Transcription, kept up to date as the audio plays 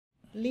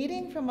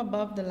Leading from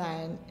above the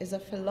line is a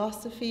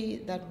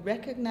philosophy that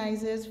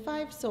recognizes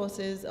 5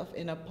 sources of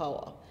inner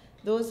power.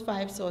 Those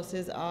 5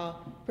 sources are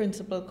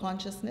principal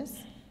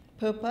consciousness,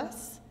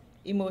 purpose,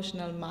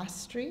 emotional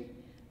mastery,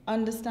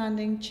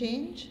 understanding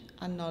change,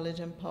 and knowledge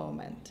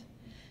empowerment.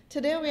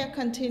 Today we are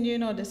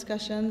continuing our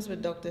discussions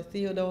with Dr.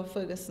 Theo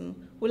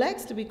Ferguson, who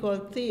likes to be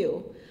called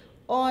Theo,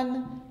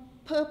 on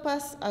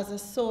purpose as a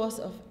source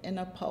of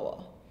inner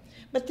power.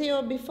 But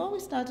Theo, before we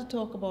start to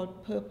talk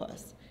about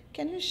purpose,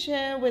 can you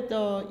share with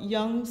our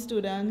young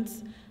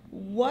students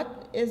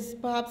what is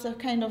perhaps a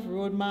kind of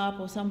roadmap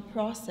or some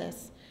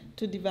process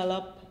to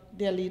develop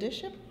their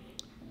leadership?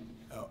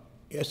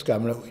 Yes,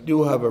 Kamla, we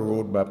do have a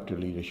roadmap to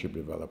leadership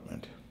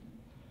development.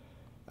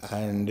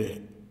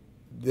 And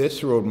this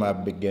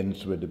roadmap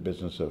begins with the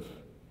business of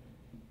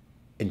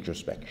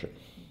introspection.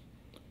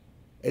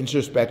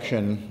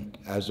 Introspection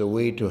as a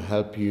way to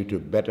help you to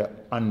better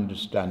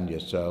understand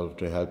yourself,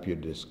 to help you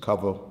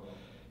discover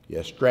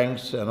your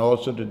strengths and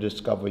also to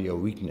discover your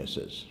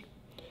weaknesses.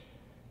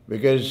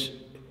 Because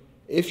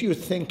if you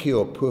think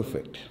you're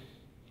perfect,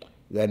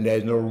 then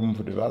there's no room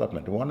for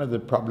development. One of the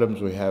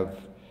problems we have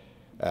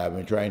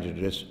in trying to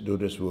do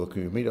this work,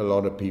 we meet a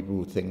lot of people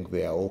who think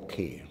they are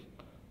okay.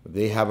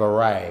 They have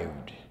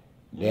arrived.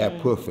 They are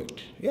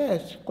perfect. Yeah,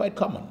 it's quite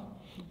common,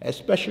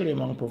 especially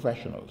among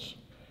professionals,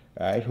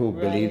 right, who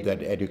believe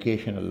that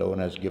education alone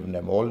has given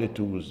them all the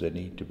tools they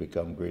need to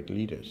become great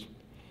leaders.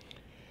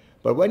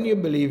 But when you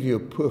believe you're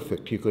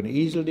perfect, you can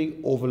easily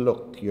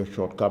overlook your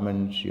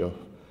shortcomings, your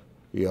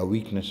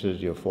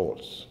weaknesses, your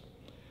faults.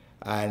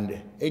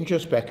 And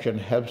introspection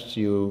helps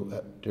you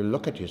to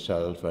look at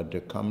yourself and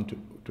to come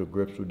to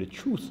grips with the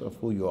truth of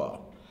who you are.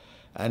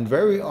 And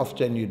very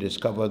often you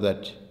discover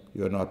that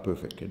you're not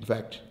perfect. In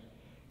fact,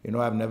 you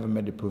know, I've never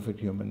met a perfect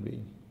human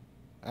being.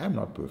 I am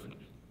not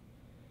perfect.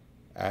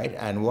 Right?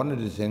 And one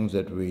of the things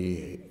that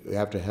we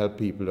have to help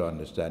people to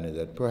understand is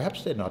that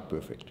perhaps they're not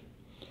perfect.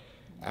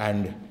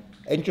 And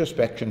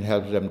introspection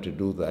helps them to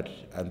do that.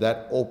 And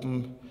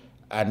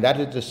that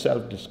is the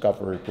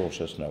self-discovery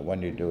process now.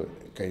 When you do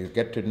it, you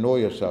get to know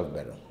yourself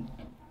better.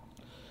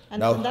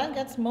 And that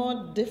gets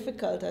more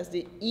difficult as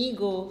the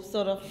ego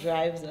sort of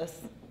drives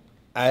us.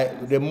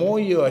 The more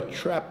you are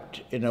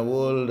trapped in the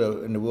world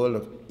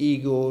of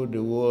ego,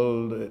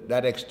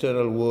 that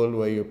external world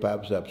where you're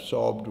perhaps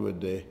absorbed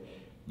with the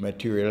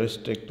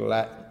materialistic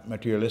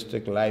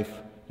life,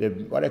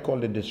 what I call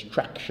the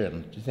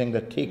distraction, the thing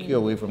that take you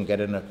away from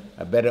getting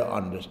a better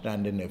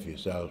understanding of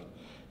yourself,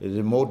 is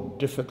the more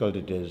difficult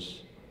it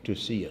is to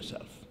see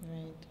yourself.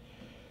 Right.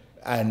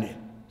 And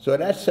so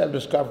that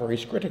self-discovery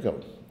is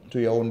critical to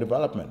your own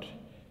development.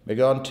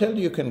 Because until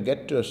you can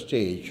get to a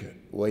stage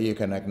where you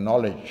can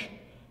acknowledge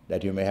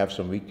that you may have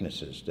some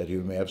weaknesses, that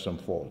you may have some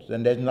faults,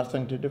 then there's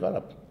nothing to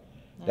develop.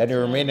 Then you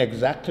remain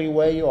exactly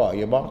where you are.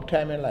 You mark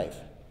time in life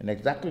in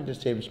exactly the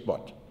same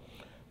spot.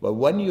 But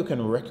when you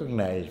can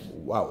recognize,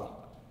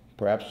 wow,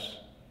 perhaps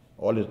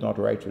all is not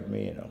right with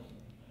me, you know.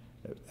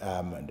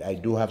 I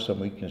do have some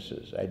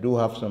weaknesses. I do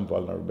have some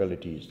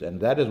vulnerabilities. And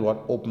that is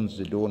what opens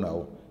the door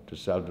now to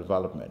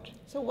self-development.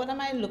 So what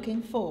am I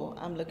looking for?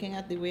 I'm looking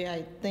at the way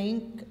I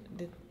think,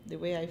 the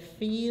way I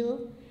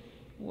feel.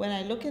 When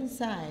I look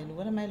inside,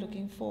 what am I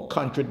looking for?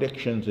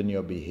 Contradictions in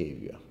your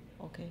behavior.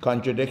 Okay.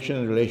 Contradictions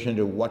in relation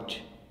to what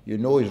you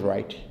know is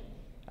right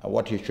and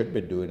what you should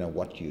be doing and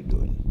what you're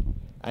doing.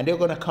 And they're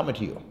going to come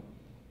at you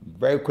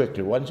very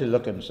quickly. Once you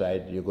look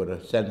inside, you're going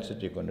to sense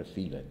it, you're going to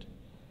feel it.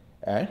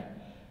 Right?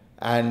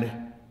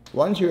 And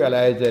once you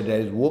realize that there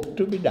is work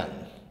to be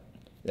done,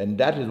 then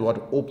that is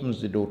what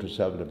opens the door to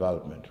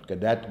self-development. Because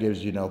that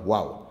gives you,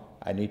 wow,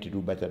 I need to do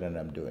better than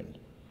I'm doing.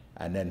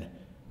 And then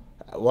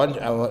once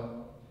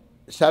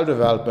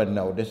self-development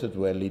now, this is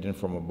where leading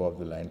from above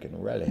the line can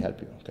really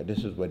help you. Okay?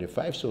 This is where the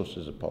 5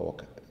 sources of power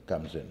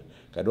comes in.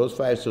 Okay? Those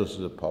 5 sources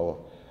of power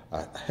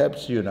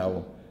helps you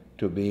now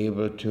to be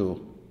able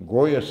to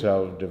grow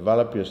yourself,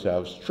 develop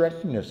yourself,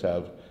 strengthen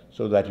yourself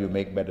so that you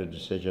make better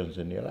decisions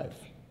in your life.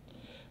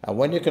 And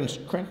when you can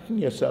strengthen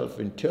yourself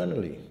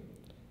internally,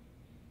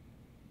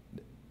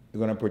 you're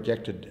going to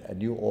project a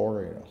new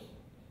aura. You know?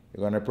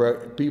 You're going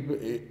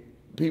to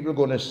people are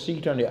going to see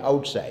it on the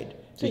outside.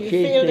 So you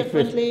feel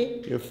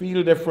differently. You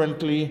feel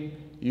differently.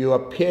 You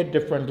appear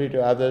differently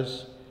to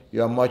others.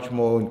 You are much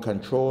more in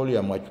control. You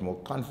are much more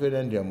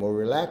confident. You are more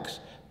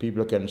relaxed.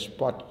 People can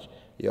spot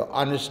your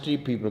honesty.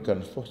 People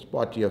can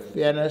spot your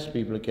fairness.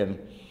 People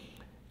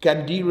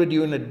can deal with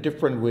you in a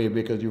different way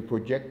because you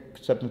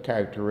project certain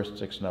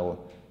characteristics now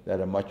that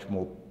are much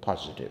more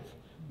positive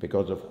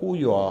because of who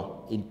you are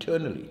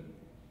internally.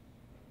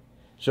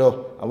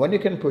 So, and when you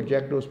can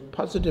project those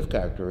positive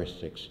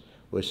characteristics,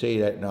 we say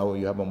that now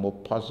you have a more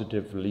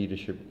positive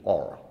leadership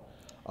aura.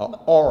 An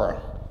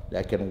aura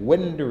that can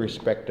win the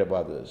respect of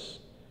others.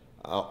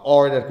 An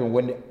aura that can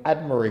win the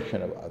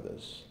admiration of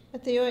others.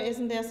 But Theo,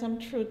 isn't there some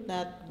truth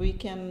that we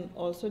can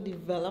also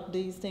develop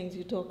these things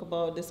you talk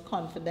about, this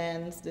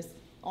confidence, this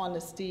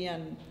honesty,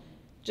 and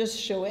just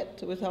show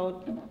it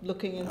without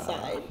looking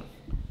inside?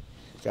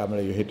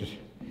 Kamla, you hit it.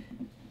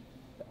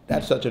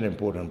 That's such an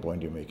important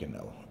point you're making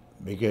now.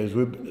 because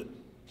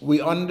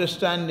we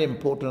understand the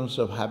importance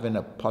of having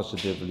a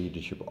positive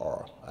leadership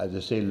aura. As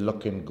they say,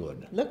 looking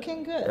good.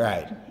 Looking good.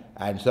 Right.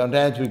 And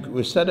sometimes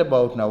we set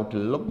about now to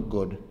look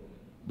good,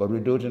 but we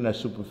do it in a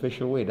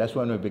superficial way. That's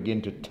when we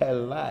begin to tell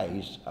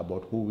lies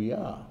about who we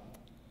are.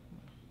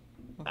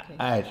 Okay.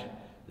 Right.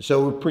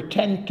 So we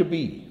pretend to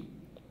be.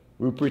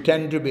 We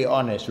pretend to be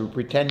honest. We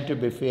pretend to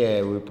be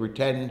fair. We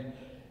pretend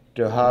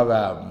to have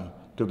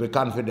to be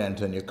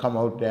confident. And you come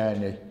out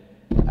there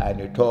and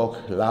you talk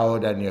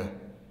loud and you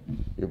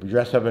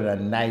dress up in a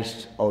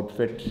nice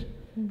outfit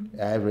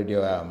with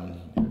your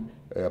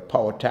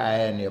power tie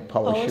and your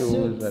power shoes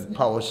suits. and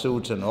power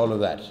suits and all of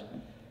that,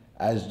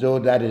 as though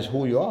that is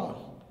who you are.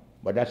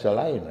 But that's a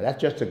lie.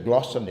 That's just a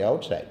gloss on the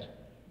outside.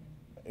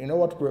 You know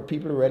what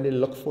people really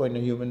look for in a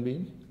human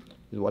being?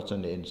 Is what's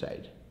on the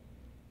inside.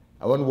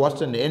 And when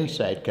what's on the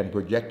inside can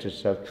project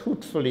itself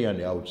truthfully on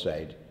the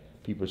outside,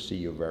 people see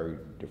you very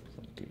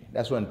differently.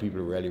 That's when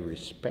people really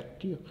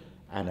respect you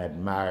and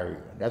admire you.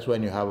 That's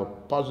when you have a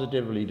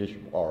positive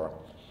leadership aura.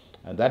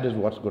 And that is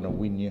what's going to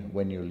win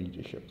your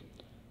leadership.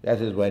 That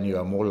is when you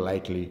are more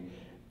likely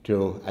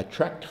to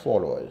attract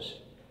followers,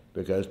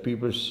 because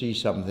people see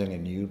something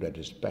in you that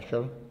is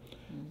special,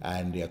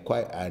 and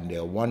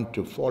they want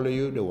to follow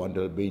you, they want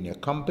to be in your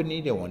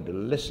company, they want to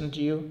listen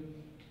to you.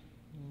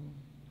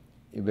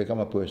 You become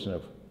a person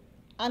of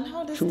And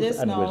how does truth this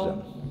and now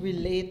wisdom.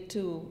 relate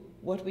to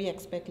what we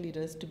expect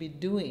leaders to be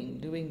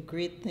doing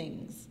great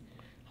things?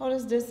 How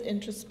does this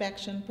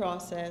introspection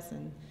process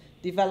and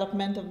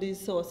development of these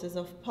sources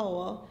of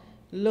power,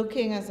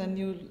 looking as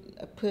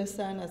a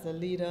person, as a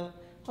leader,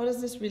 how does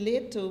this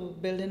relate to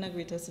building a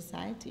greater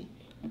society?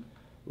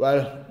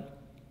 Well,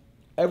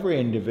 every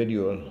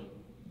individual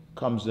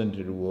comes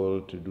into the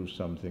world to do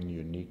something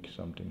unique,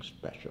 something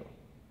special.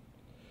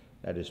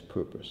 That is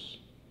purpose.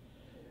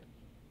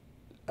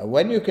 And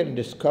when you can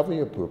discover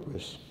your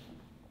purpose,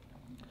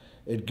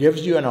 it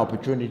gives you an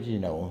opportunity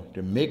now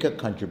to make a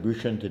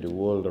contribution to the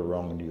world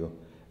around you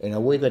in a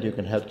way that you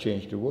can help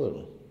change the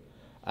world.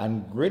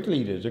 And great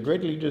leaders, the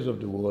great leaders of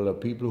the world are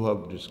people who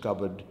have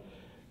discovered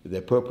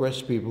their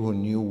purpose, people who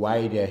knew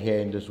why they're here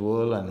in this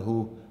world and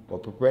who were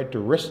prepared to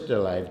risk their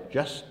life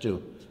just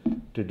to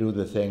do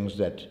the things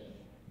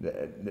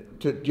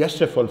just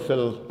to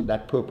fulfill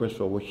that purpose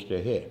for which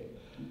they're here.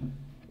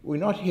 We're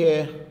not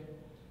here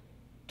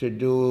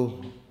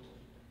to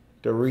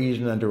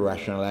reason and to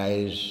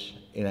rationalize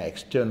in an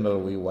external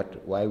way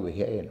why we're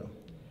here,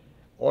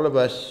 All of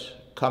us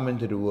come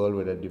into the world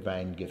with a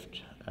divine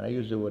gift. And I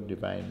use the word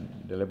divine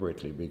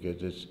deliberately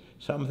because it's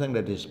something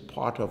that is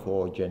part of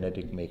our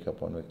genetic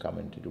makeup when we come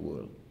into the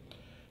world.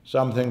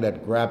 Something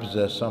that grabs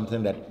us,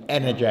 something that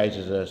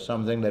energizes us,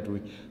 something that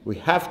we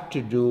have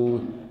to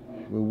do,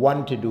 we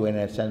want to do, in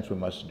a sense we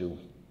must do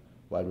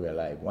while we're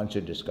alive, once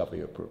you discover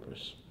your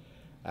purpose.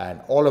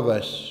 And all of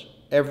us,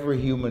 every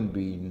human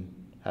being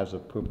has a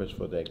purpose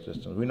for their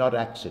existence. We're not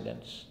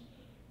accidents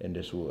in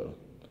this world.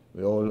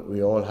 We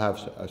all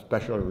have a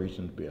special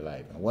reason to be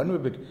alive. And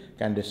when we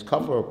can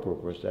discover a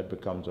purpose, that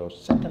becomes our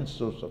second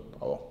source of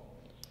power.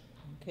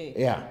 Okay.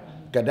 Yeah,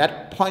 because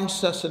that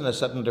points us in a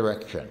certain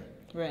direction.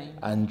 Right.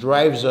 And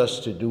drives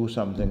us to do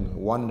something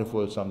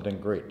wonderful, something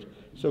great.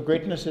 So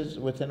greatness is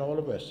within all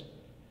of us.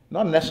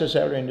 Not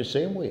necessarily in the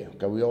same way,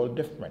 because we're all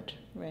different.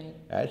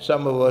 Right.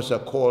 Some of us are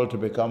called to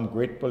become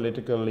great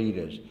political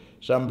leaders.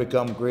 Some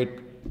become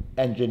great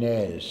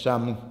engineers.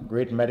 Some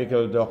great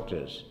medical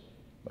doctors.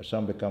 But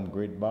some become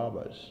great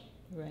barbers.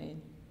 Right.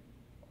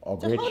 Or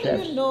So great how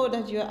chefs. do you know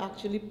that you're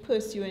actually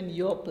pursuing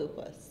your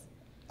purpose?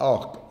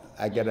 Oh,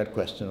 I get that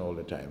question all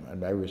the time, and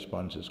my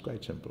response is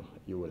quite simple.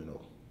 You will know.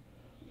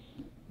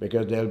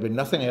 Because there'll be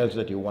nothing else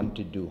that you want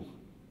to do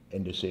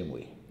in the same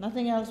way.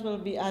 Nothing else will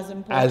be as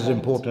important. As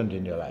important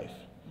in your life.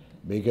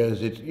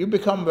 Because you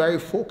become very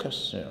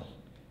focused,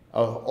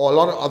 A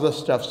lot of other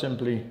stuff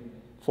simply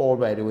fall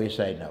by the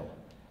wayside now.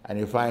 And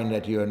you find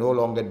that you are no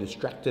longer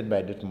distracted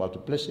by this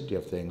multiplicity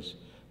of things,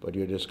 but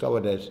you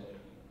discover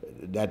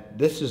that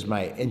this is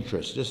my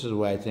interest. This is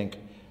where I think,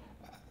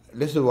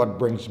 this is what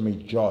brings me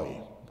joy.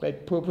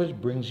 Right? Purpose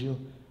brings you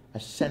a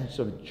sense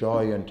of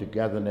joy and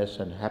togetherness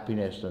and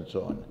happiness and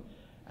so on.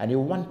 And you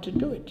want to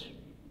do it.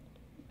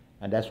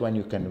 And that's when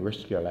you can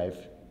risk your life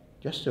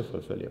just to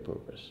fulfill your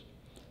purpose.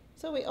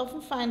 So we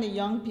often find the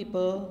young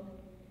people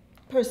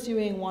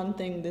pursuing one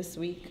thing this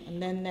week,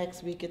 and then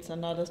next week it's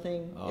another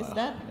thing. Is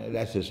that?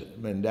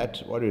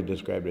 That's what you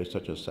described as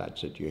such a sad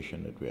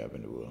situation that we have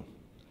in the world,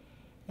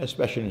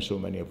 especially in so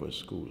many of our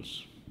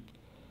schools.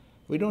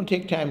 We don't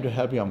take time to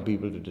help young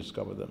people to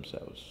discover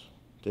themselves,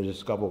 to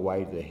discover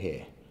why they're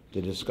here,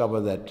 to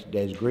discover that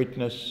there's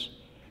greatness.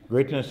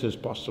 Greatness is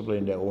possible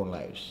in their own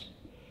lives.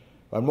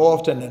 But more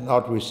often than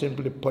not, we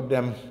simply put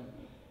them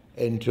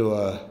through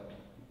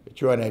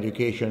an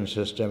education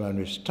system, and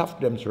we stuff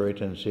them through it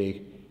and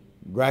say,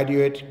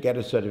 graduate, get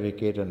a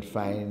certificate, and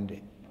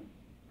find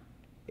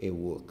a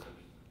work.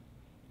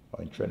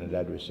 Or in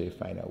Trinidad, we say,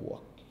 find a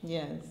work.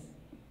 Yes.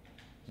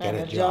 Get Find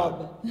a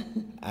job.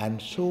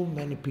 And so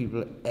many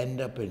people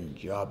end up in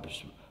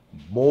jobs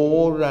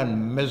bored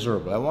and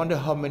miserable. I wonder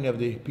how many of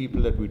the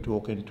people that we're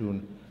talking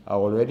to are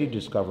already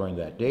discovering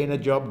that. They're in a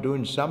job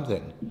doing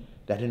something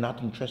that they're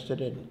not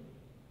interested in,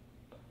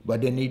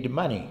 but they need the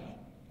money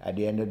at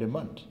the end of the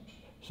month.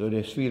 So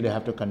they feel they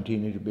have to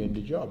continue to be in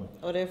the job.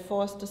 Or they're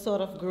forced to sort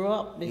of grow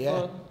up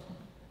before.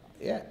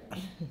 Yeah,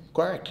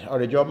 correct. Or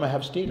the job may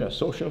have status,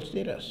 social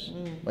status,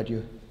 but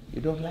you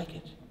don't like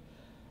it.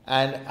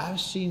 And I've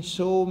seen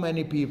so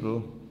many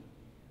people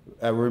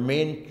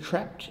remain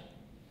trapped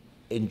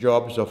in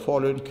jobs or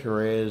following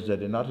careers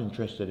that they're not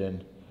interested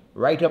in,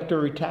 right up to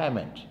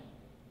retirement,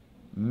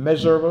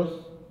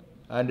 miserable,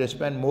 and they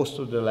spend most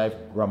of their life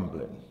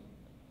grumbling,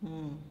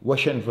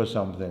 wishing for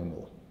something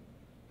more.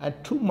 And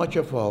too much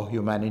of our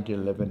humanity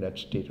live in that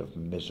state of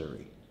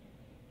misery.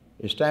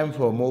 It's time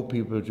for more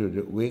people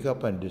to wake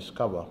up and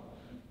discover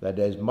that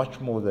there's much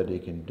more that they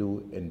can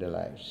do in their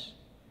lives.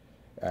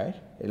 Right?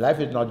 Life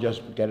is not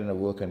just getting a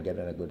work and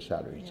getting a good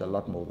salary. It's a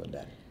lot more than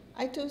that.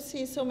 I do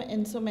see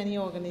in so many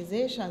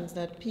organizations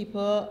that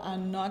people are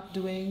not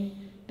doing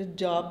the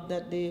job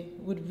that they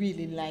would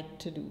really like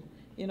to do.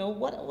 You know,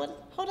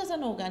 how does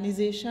an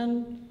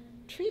organization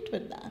treat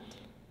with that?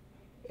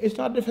 It's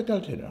not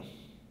difficult, you know.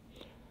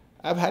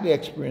 I've had the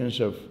experience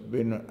of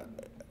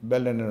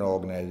building an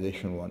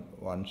organization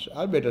once,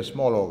 albeit a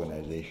small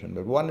organization,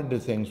 but one of the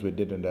things we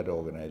did in that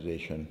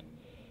organization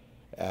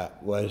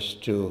was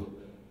to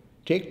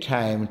take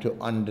time to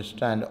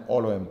understand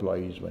all our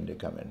employees when they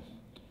come in.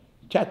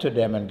 Chat to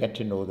them and get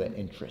to know their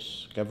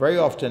interests. Because very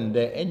often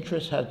their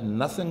interest has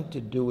nothing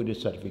to do with the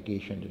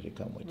certification that they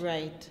come with.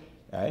 Right.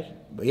 Right?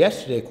 But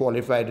yes, they're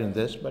qualified in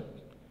this, but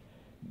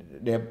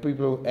there are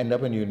people who end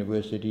up in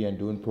university and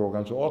doing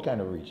programs for all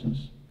kinds of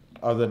reasons,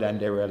 other than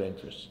their real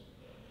interests.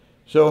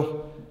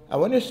 So, and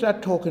when you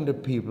start talking to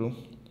people,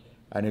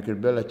 and you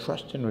can build a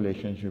trusting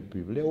relationship with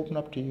people, they open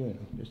up to you.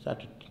 They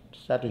start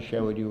to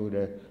share with you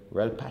their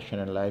real passion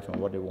in life and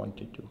what they want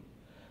to do.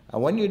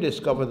 And when you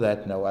discover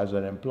that now as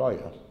an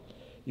employer,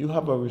 you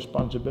have a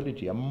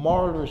responsibility, a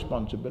moral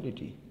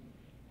responsibility,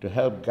 to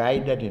help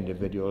guide that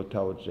individual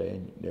towards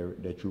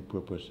their true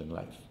purpose in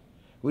life.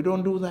 We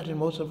don't do that in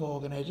most of our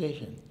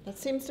organizations. That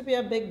seems to be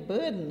a big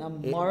burden, a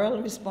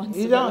moral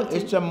responsibility.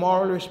 It's a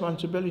moral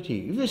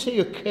responsibility. If you say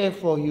you care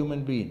for a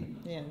human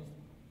being, yes,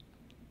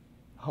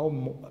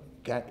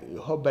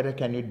 how better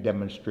can you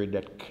demonstrate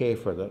that care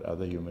for that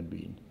other human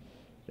being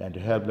than to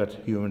help that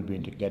human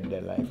being to get their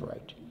life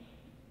right?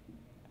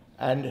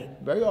 And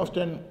very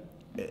often,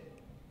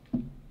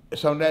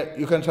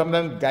 you can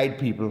sometimes guide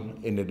people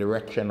in the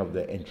direction of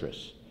their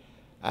interests.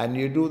 And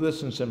you do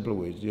this in simple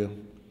ways. You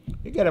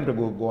get them to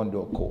go and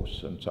do a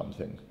course on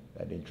something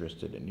that they're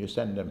interested in. You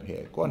send them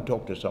here. Go and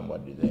talk to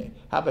somebody there.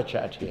 Have a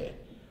chat here.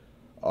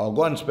 Or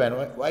go and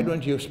why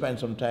don't you spend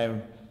some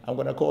time? I'm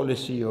going to call the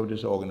CEO of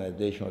this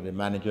organization or the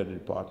manager of the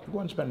department. Go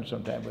and spend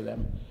some time with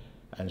them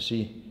and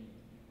see.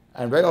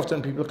 And very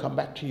often people come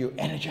back to you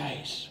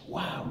energized.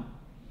 Wow.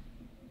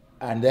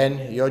 And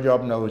then your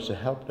job now is to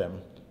help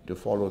them to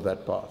follow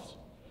that path.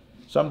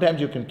 Sometimes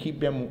you can keep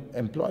them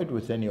employed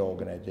within your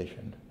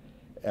organization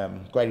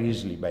quite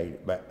easily,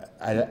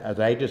 as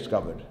I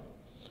discovered.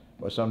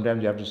 But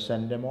sometimes you have to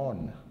send them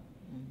on.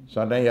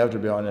 Sometimes you have to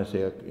be honest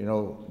and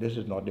say, this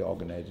is not the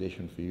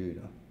organization for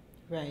you.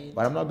 Right.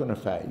 But I'm not going to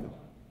fire you.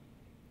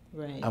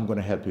 Right. I'm going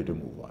to help you to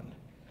move on.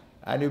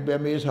 And you'll be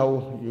amazed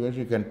how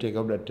you can take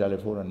up that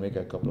telephone and make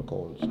a couple of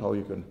calls, how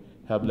you can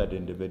help that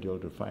individual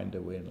to find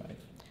their way in life.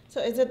 So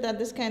is it that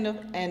this kind of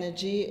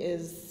energy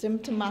is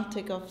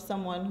symptomatic of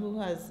someone who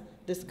has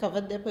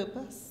discovered their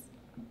purpose?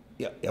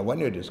 Yeah, when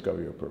you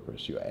discover your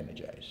purpose, you're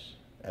energized.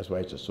 That's why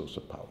it's a source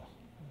of power.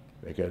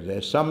 Because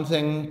there's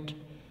something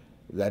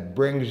that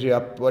brings you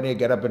up. When you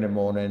get up in the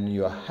morning,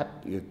 you're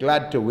happy, you're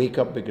glad to wake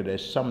up because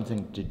there's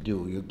something to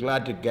do. You're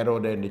glad to get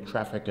out there in the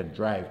traffic and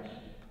drive.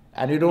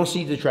 And you don't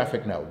see the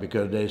traffic now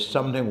because there's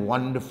something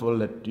wonderful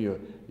that you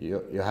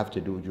have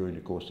to do during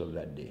the course of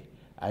that day.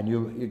 And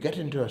you get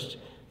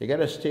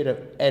a state of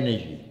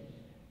energy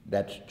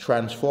that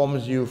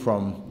transforms you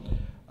from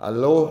a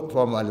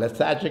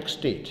lethargic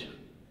state,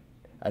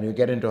 and you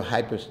get into a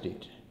hyper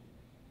state.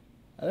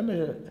 And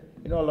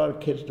a lot of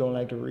kids don't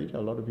like to read. A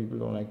lot of people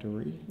don't like to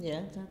read.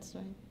 Yeah, that's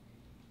right.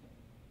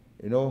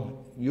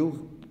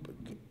 You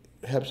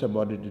help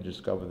somebody to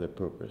discover their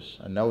purpose,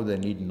 and now they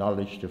need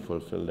knowledge to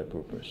fulfill their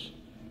purpose.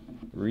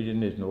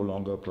 Reading is no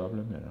longer a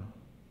problem,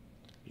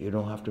 You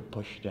don't have to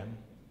push them.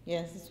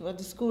 Yes, it's what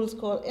the schools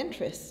call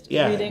interest.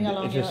 Yeah, reading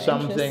along your it's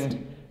something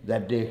interest.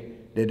 that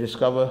they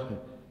discover.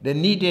 They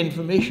need the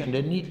information,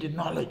 they need the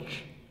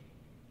knowledge.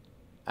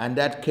 And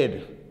that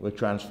kid will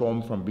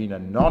transform from being a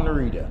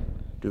non-reader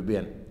to be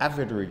an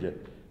avid reader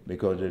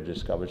because they've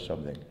discovered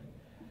something.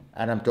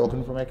 And I'm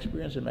talking from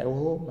experience in my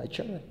home, my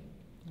children.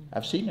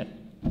 I've seen it.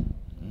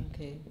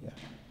 Okay.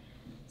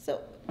 Yeah.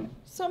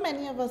 So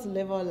many of us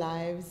live our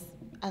lives,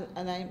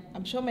 and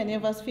I'm sure many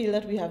of us feel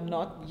that we have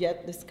not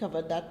yet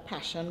discovered that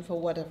passion for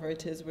whatever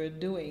it is we're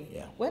doing.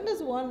 Yeah. When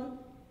does one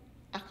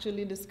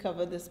actually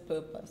discover this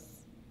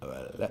purpose?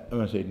 Well, I'm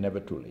going to say never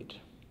too late.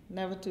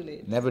 Never too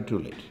late. Never too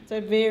late. So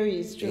it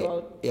varies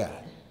throughout. Yeah.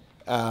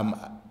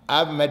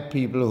 I've met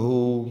people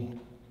who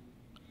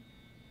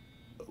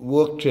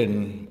worked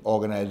in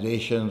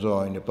organizations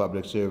or in the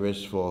public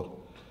service for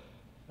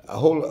a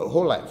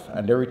whole life,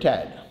 and they're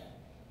retired.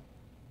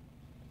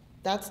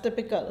 That's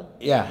typical.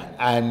 Yeah,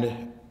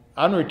 and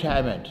on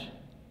retirement,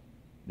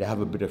 they have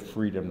a bit of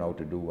freedom now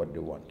to do what they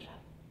want,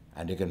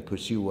 and they can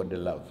pursue what they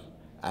love.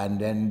 And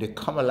then they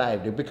come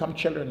alive, they become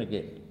children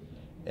again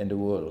in the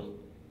world,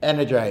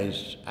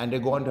 energized, and they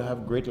go on to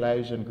have great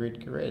lives and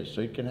great careers.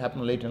 So it can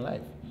happen late in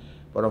life.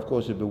 But of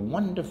course, it'd be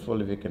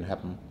wonderful if it can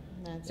happen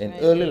in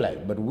early life.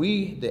 But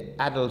we,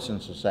 the adults in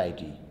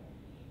society,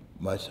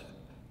 must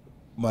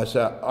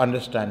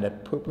understand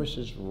that purpose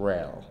is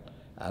real.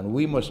 And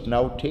we must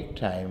now take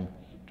time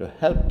to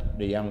help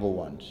the younger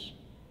ones.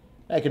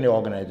 Like in the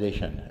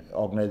organization.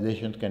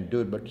 Organizations can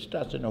do it, but it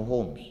starts in our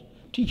homes.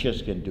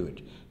 Teachers can do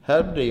it.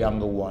 Help the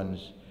younger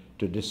ones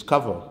to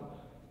discover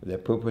their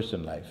purpose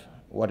in life,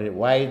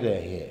 why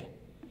they're here.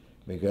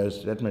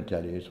 Because let me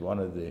tell you,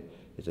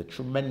 it's a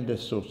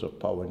tremendous source of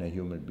power in a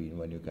human being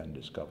when you can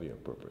discover your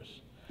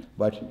purpose.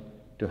 But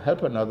to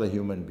help another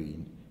human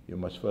being, you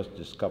must first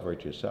discover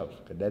it yourself.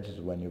 Because that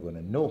is when you're going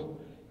to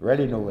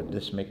really know what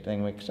this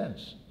thing makes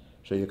sense.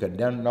 So you can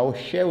then now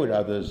share with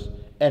others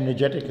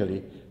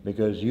energetically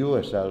because you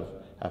yourself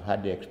have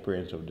had the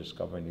experience of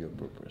discovering your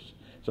purpose.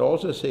 So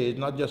also say it's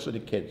not just for the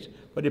kids,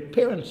 but the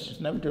parents. It's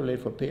never too late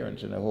for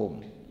parents in a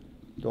home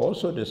to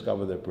also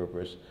discover their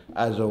purpose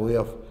as a way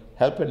of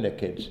helping their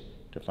kids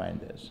to find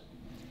theirs.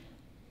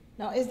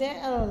 Now, is there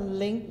a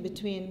link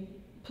between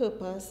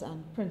purpose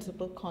and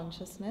principle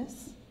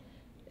consciousness?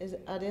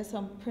 Are there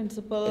some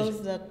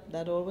principles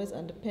that always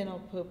underpin our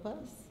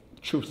purpose?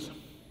 Truth.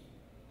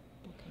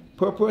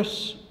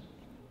 Purpose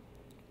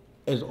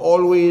is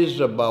always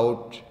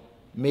about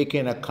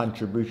making a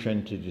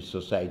contribution to the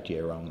society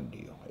around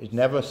you. It's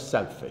never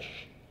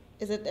selfish.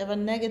 Is it ever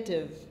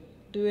negative,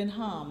 doing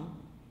harm?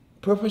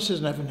 Purpose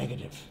is never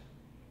negative.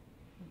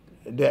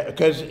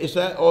 Because it's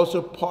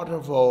also part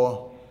of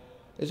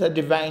it's a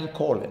divine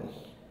calling.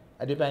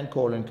 A divine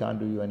calling can't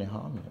do you any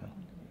harm, you know.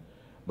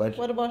 But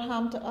what about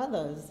harm to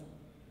others?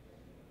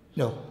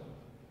 No.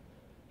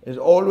 It's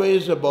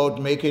always about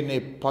making a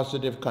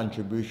positive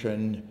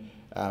contribution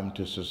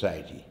to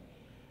society.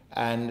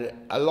 And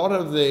a lot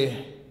of the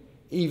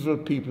evil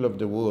people of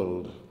the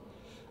world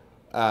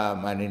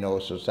and in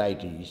our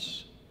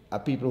societies are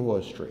people who are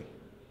astray.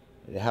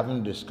 They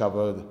haven't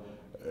discovered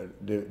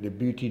the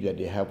beauty that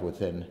they have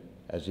within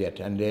as yet,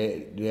 and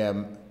they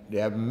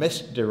have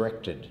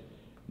misdirected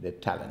their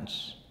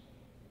talents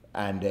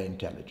and their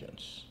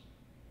intelligence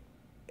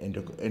in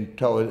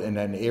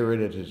an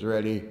area that is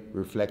really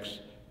reflects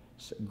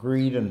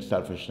greed and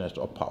selfishness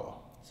or power.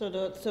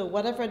 So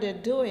whatever they're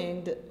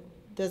doing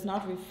does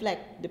not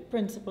reflect the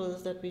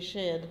principles that we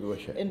shared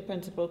in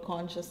principle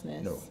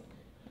consciousness. No.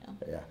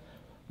 Yeah.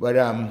 But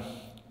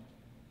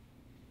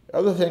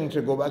other thing,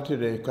 to go back to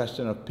the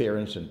question of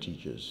parents and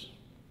teachers,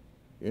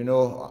 you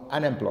know,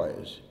 and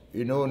employers,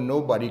 you know,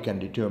 nobody can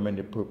determine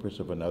the purpose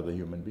of another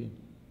human being.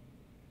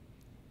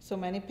 So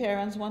many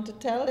parents want to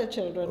tell their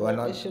children what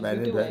they should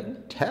be doing.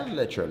 Tell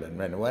their children.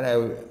 When I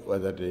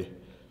was at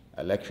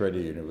a lecture at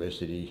the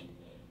university,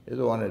 this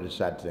is one of the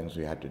sad things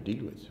we had to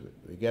deal with.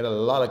 We get a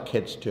lot of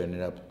kids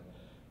turning up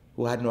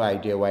who had no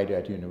idea why they're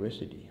at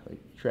university. We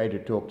try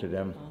to talk to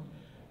them,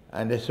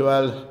 and they say,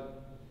 well,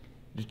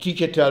 the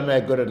teacher tells me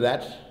I'm good at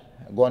that,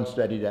 go and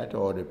study that,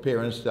 or the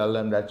parents tell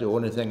them that's the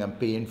only thing I'm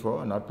paying for,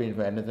 I'm not paying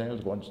for anything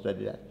else, go and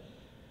study that.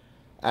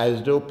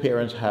 As though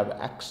parents have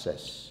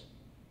access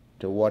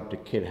to what the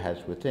kid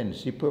has within.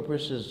 See,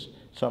 purpose is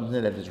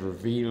something that is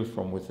revealed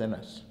from within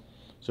us.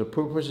 So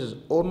purpose is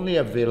only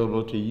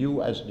available to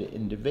you as the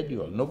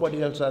individual.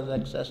 Nobody else has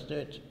access to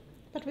it.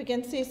 But we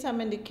can see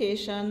some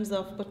indications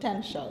of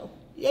potential.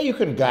 Yeah, you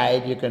can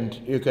guide,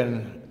 you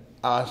can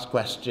ask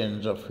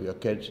questions of your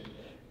kids.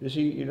 You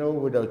see, you know,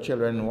 with our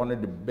children, one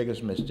of the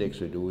biggest mistakes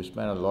we do is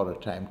spend a lot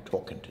of time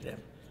talking to them.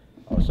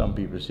 Or some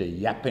people say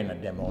yapping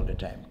at them all the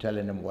time,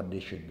 telling them what they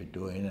should be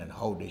doing and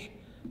how they should.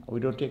 We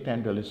don't take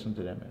time to listen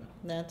to them. You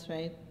know. That's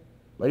right.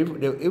 But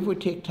if we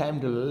take time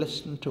to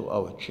listen to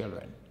our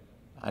children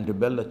and to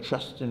build a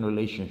trusting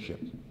relationship,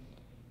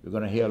 we're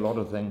going to hear a lot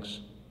of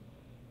things.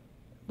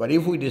 But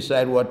if we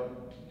decide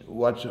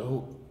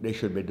who they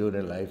should be doing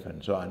in life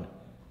and so on,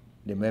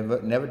 they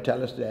never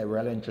tell us they're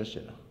really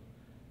interested.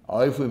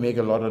 Or if we make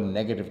a lot of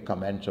negative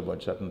comments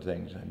about certain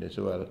things, and they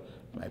say, well,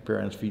 my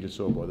parents feel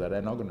so about that,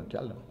 I'm not going to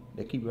tell them.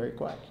 They keep very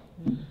quiet.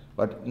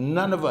 But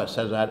none of us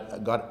has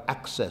got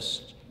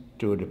access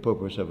to the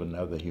purpose of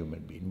another human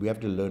being. We have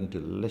to learn to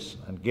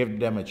listen and give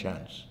them a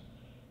chance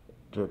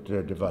to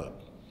develop.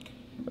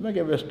 Let me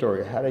give you a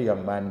story. I had a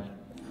young man,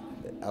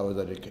 I was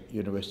at the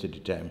university at the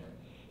time,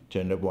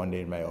 turned up one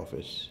day in my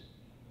office,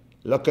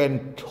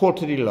 looking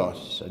totally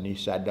lost, and he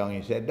sat down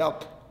and he said,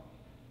 Doc,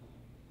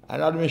 I'm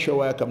not even sure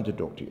why I come to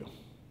talk to you,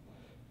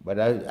 but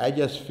I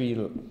just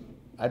feel,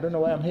 I don't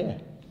know why I'm here.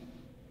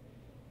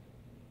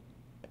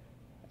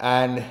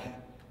 And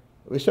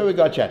so we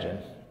got chatting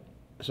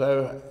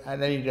So,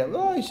 and then he said,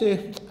 oh, I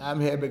say, I'm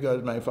here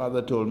because my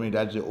father told me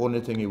that's the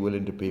only thing he's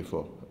willing to pay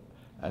for.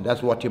 And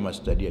that's what you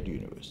must study at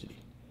university.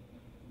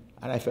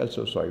 And I felt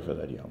so sorry for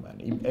that young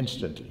man,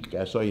 instantly.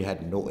 I saw he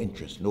had no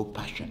interest, no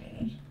passion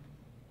in it.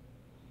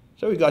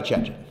 So we got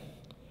chatting.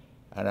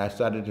 And I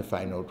started to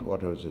find out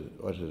what his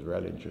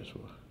real interests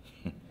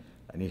were.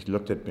 And he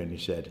looked at me and he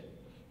said,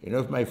 you know,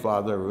 if my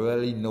father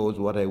really knows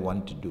what I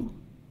want to do,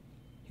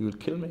 he will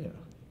kill me. You know?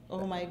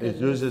 Oh my goodness.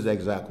 Those his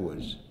exact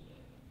words.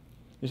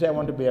 He said, I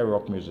want to be a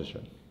rock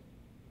musician.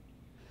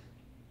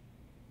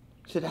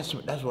 He said, that's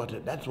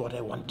what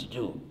I want to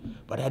do,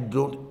 but I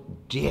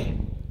don't dare.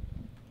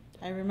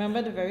 I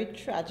remember the very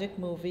tragic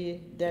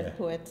movie, Dead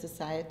Poet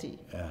Society.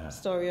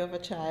 Story of a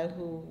child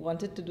who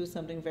wanted to do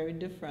something very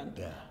different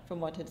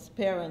from what his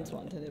parents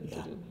wanted him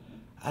to do.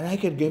 And I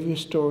could give you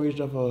stories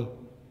of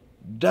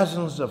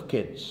dozens of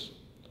kids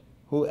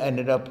who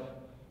ended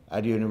up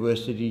at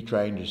university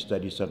trying to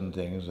study certain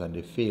things and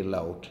they failed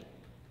out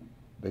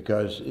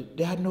because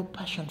they had no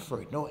passion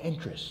for it, no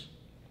interest.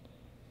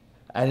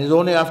 And it's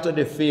only after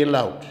they fail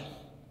out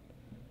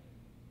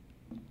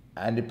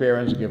and the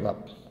parents give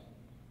up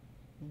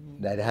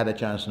that they had a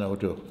chance now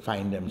to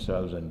find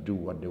themselves and do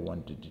what they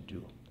wanted to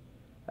do.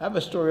 I have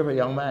a story of a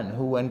young man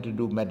who went to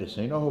do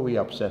medicine. You know how we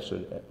are obsessed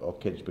with our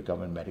kids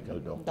becoming medical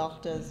doctors?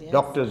 Doctors, yes.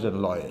 Doctors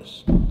and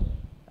lawyers.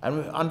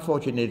 And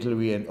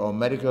unfortunately, our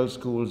medical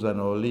schools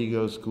and our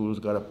legal schools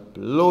got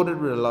loaded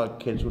with a lot of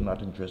kids who are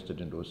not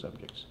interested in those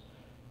subjects.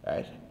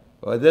 Right?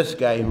 Well, this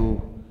guy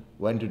who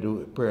went to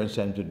do, parents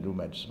sent him to do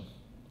medicine.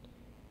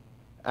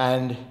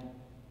 And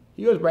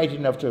he was bright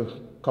enough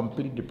to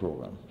complete the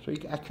program. So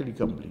he actually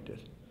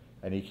completed.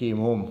 And he came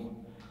home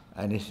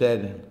and he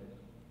said,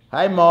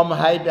 hi mom,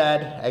 hi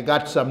dad, I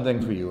got something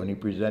for you. And he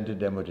presented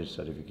them with his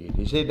certificate.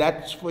 He said,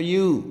 that's for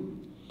you.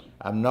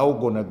 I'm now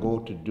going to go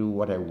to do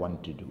what I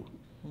want to do.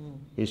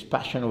 His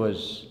passion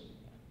was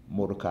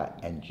motor car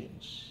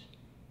engines.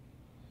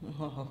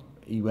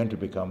 He went to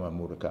become a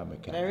motor car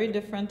mechanic. Very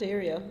different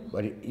area.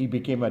 But he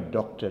became a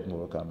doctor at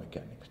motor car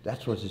mechanics.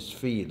 That was his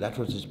field, that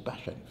was his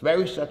passion.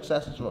 Very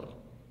successful.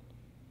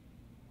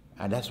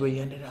 And that's where he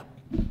ended up.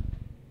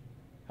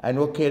 I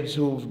know kids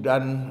who've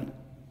done,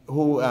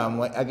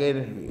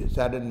 again,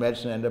 started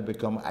medicine, ended up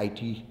become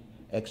IT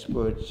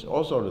experts,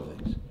 all sorts of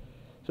things.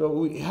 So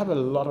we have a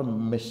lot of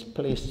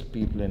misplaced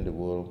people in the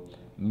world,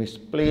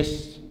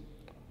 misplaced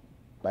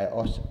by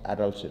us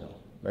adults, you know,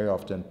 very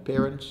often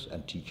parents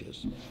and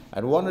teachers.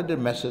 And one of the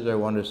messages I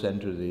want to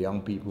send to the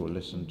young people who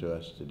listen to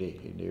us today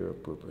in the area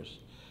of purpose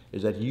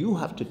is that you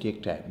have to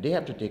take time, they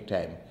have to take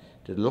time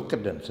to look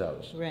at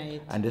themselves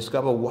and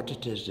discover what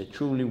it is they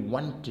truly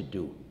want to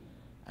do.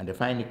 And to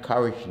find the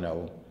courage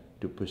now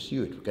to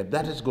pursue it, because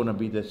that is going to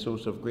be the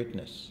source of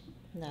greatness.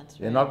 That's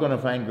right. They're not going to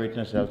find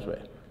greatness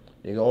elsewhere.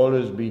 They will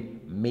always be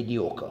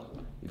mediocre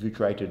if you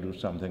try to do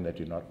something that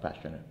you're not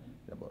passionate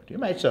about. You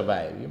might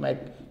survive, you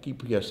might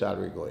keep your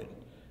salary going,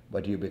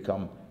 but you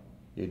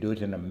do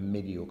it in a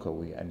mediocre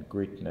way, and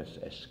greatness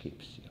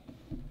escapes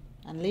you.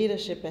 And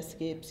leadership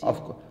escapes you.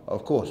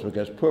 Of course,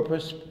 because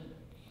purpose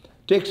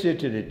takes it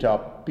to the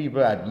top.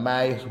 People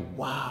admire,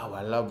 wow,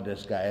 I love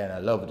this guy, and I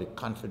love the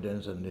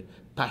confidence and the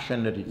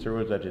passion that he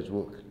throws at his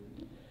work.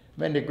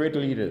 When the great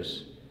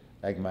leaders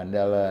like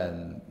Mandela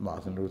and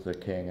Martin Luther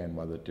King and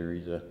Mother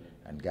Teresa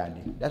and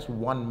Gandhi, that's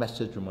one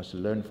message we must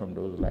learn from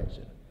those lives.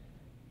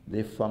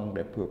 They found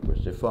their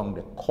purpose, they found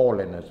their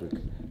calling, as we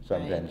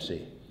sometimes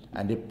say,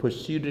 and they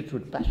pursued it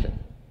with passion.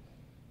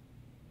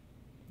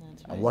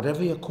 That's right. And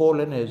whatever your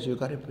calling is, you've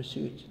got to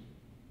pursue it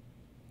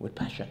with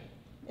passion.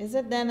 Is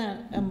it then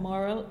a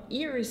moral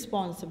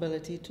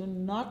irresponsibility to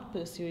not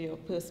pursue your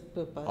purpose?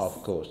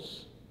 Of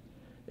course.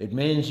 It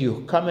means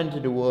you come into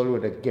the world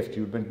with a gift.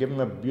 You've been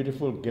given a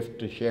beautiful gift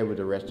to share with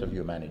the rest of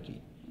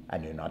humanity,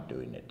 and you're not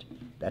doing it.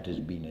 That is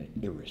being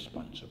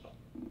irresponsible.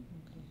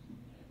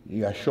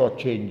 You are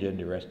shortchanging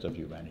the rest of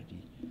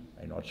humanity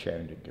by not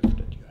sharing the gift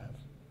that you have.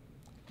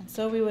 And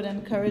so we would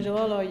encourage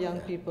all our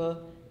young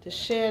people to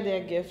share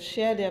their gift,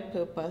 share their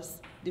purpose,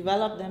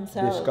 develop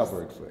themselves.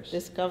 Discover it first.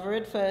 Discover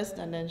it first,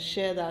 and then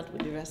share that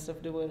with the rest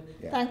of the world.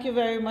 Thank you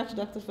very much,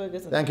 Dr.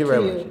 Ferguson. Thank you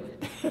very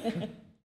much.